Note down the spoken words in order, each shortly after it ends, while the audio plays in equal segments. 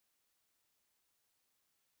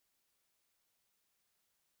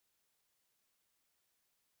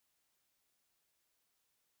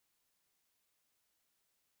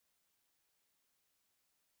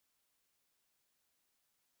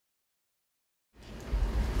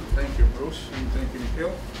Bruce, and thank you,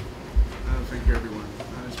 Nikhil. Thank you, everyone,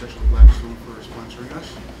 and especially Blackstone for sponsoring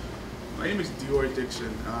us. My name is Deor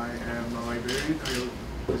Dixon. I am a Liberian. I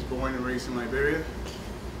was born and raised in Liberia,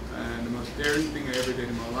 and the most daring thing I ever did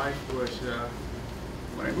in my life was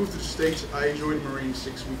when I moved to the States. I joined the Marines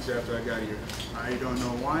 6 weeks after I got here. I don't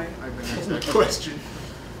know why. I've been asked that question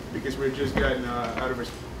because we had just gotten out of a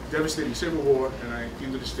devastating civil war, and I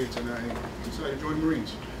came to the States and I decided to join the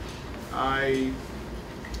Marines.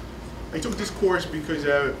 I took this course because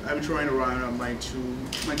I'm trying to round out my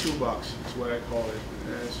toolbox, is what I call it,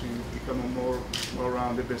 as you become a more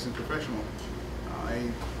well-rounded business professional.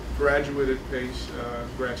 I graduated Pace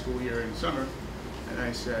grad school here in the summer, and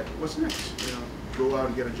I said, what's next? You know, go out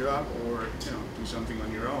and get a job, or do something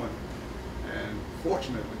on your own. And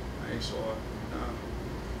fortunately, I saw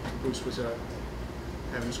Bruce was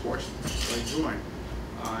having this course, so I joined.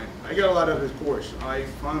 I got a lot out of this course. I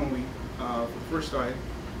finally, for the first time,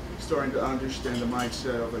 starting to understand the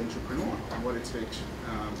mindset of an entrepreneur and what it takes,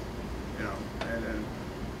 and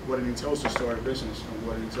what it entails to start a business and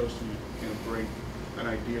what it entails to bring an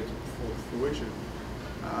idea to full fruition.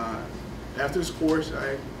 After this course,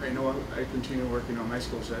 I know I continue working on my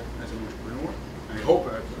skill set as an entrepreneur, and I hope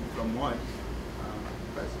I've become one.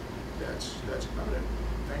 But that's about it.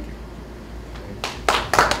 Thank you.